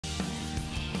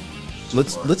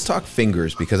let's talk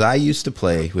fingers, because I used to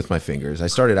play with my fingers. I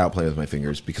started out playing with my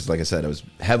fingers because, like I said, I was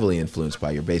heavily influenced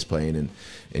by your bass playing and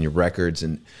your records,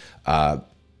 and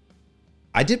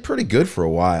I did pretty good for a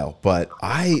while. But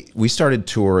we started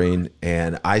touring,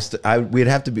 and we'd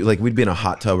have to be like, we'd be in a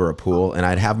hot tub or a pool, and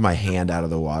I'd have my hand out of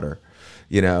the water,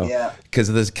 you know, because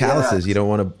of those calluses. You don't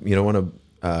want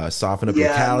to soften up your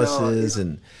calluses,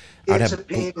 and it's a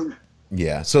pain.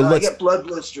 Yeah, so I get blood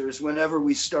blisters whenever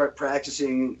we start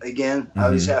practicing again. I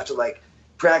always have to like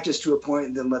practice to a point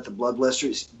and then let the blood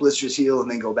blisters heal and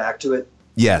then go back to it.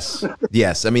 Yes,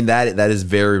 yes. I mean, that is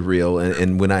very real.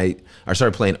 And when I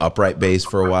started playing upright bass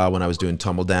for a while, when I was doing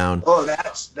Tumble Down. Oh,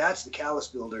 that's the callus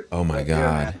builder. Oh my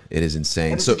God, it is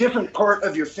insane. And it's a different part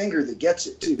of your finger that gets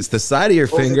it too. It's the side of your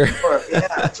finger.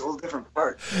 Yeah, it's a whole different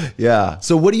part. Yeah.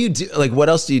 So what do you do? Like, what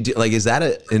else do you do? Like, is that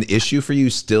an issue for you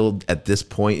still at this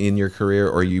point in your career,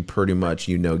 or you pretty much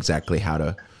know exactly how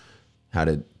to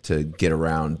get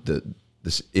around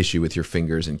this issue with your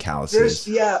fingers and calluses?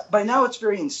 By now it's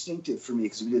very instinctive for me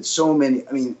because we did so many.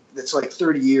 I mean, it's like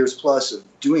 30 years plus of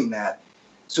doing that.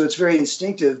 So it's very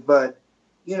instinctive. But,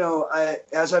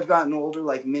 as I've gotten older,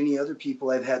 like many other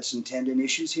people, I've had some tendon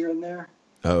issues here and there.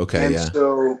 Oh, okay. And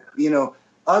so,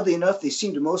 oddly enough, they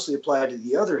seem to mostly apply to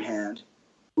the other hand,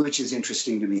 which is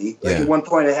interesting to me. Like at one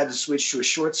point I had to switch to a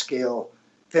short scale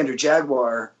Fender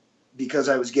Jaguar because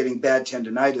I was getting bad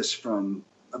tendonitis from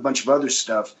a bunch of other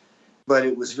stuff. But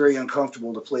it was very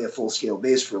uncomfortable to play a full-scale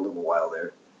bass for a little while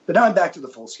there. But now I'm back to the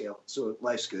full scale, so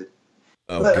life's good.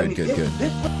 Oh,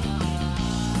 good.